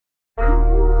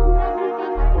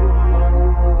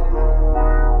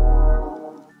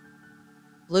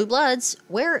Blue Bloods,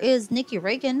 where is Nikki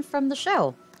Reagan from the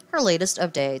show? Her latest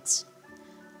updates.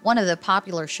 One of the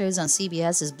popular shows on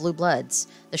CBS is Blue Bloods.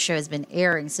 The show has been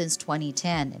airing since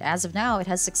 2010, and as of now, it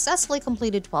has successfully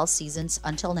completed 12 seasons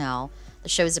until now. The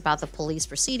show is about the police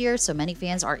procedure, so many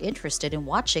fans are interested in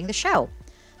watching the show.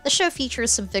 The show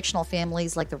features some fictional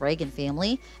families like the Reagan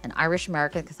family, an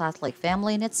Irish-American Catholic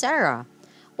family, and etc.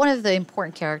 One of the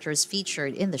important characters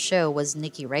featured in the show was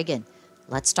Nikki Reagan.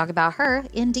 Let's talk about her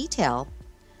in detail.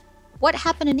 What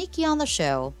happened to Nikki on the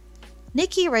show?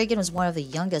 Nikki Reagan was one of the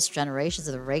youngest generations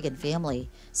of the Reagan family.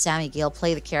 Sammy Gale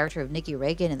played the character of Nikki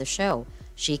Reagan in the show.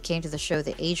 She came to the show at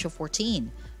the age of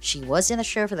 14. She was in the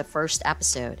show for the first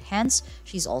episode, hence,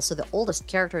 she's also the oldest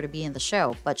character to be in the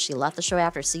show, but she left the show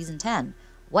after season 10.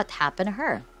 What happened to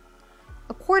her?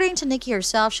 According to Nikki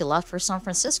herself, she left for San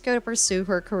Francisco to pursue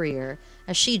her career.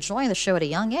 As she joined the show at a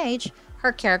young age,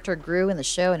 her character grew in the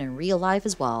show and in real life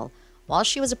as well. While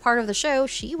she was a part of the show,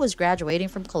 she was graduating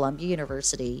from Columbia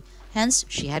University. Hence,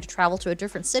 she had to travel to a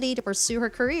different city to pursue her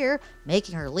career,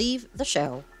 making her leave the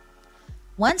show.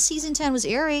 When season 10 was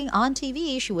airing on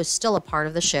TV, she was still a part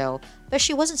of the show, but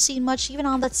she wasn't seen much even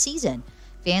on that season.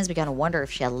 Fans began to wonder if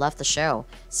she had left the show.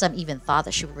 Some even thought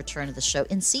that she would return to the show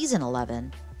in season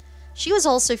 11. She was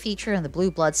also featured on the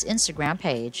Blue Bloods Instagram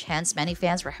page, hence many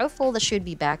fans were hopeful that she would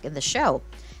be back in the show.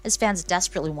 As fans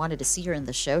desperately wanted to see her in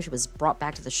the show, she was brought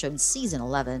back to the show in season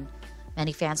 11.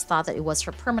 Many fans thought that it was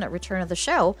her permanent return of the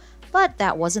show, but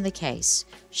that wasn't the case.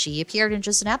 She appeared in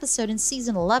just an episode in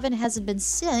season 11 and hasn't been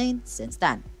seen since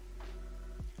then.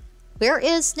 Where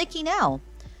is Nikki now?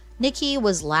 Nikki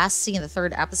was last seen in the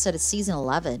third episode of season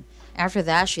 11. After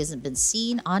that, she hasn't been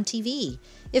seen on TV.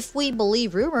 If we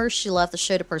believe rumors, she left the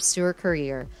show to pursue her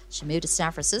career. She moved to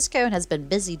San Francisco and has been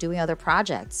busy doing other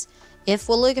projects. If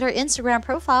we'll look at her Instagram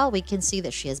profile, we can see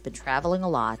that she has been traveling a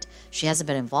lot. She hasn't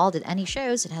been involved in any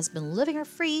shows and has been living her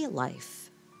free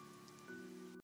life.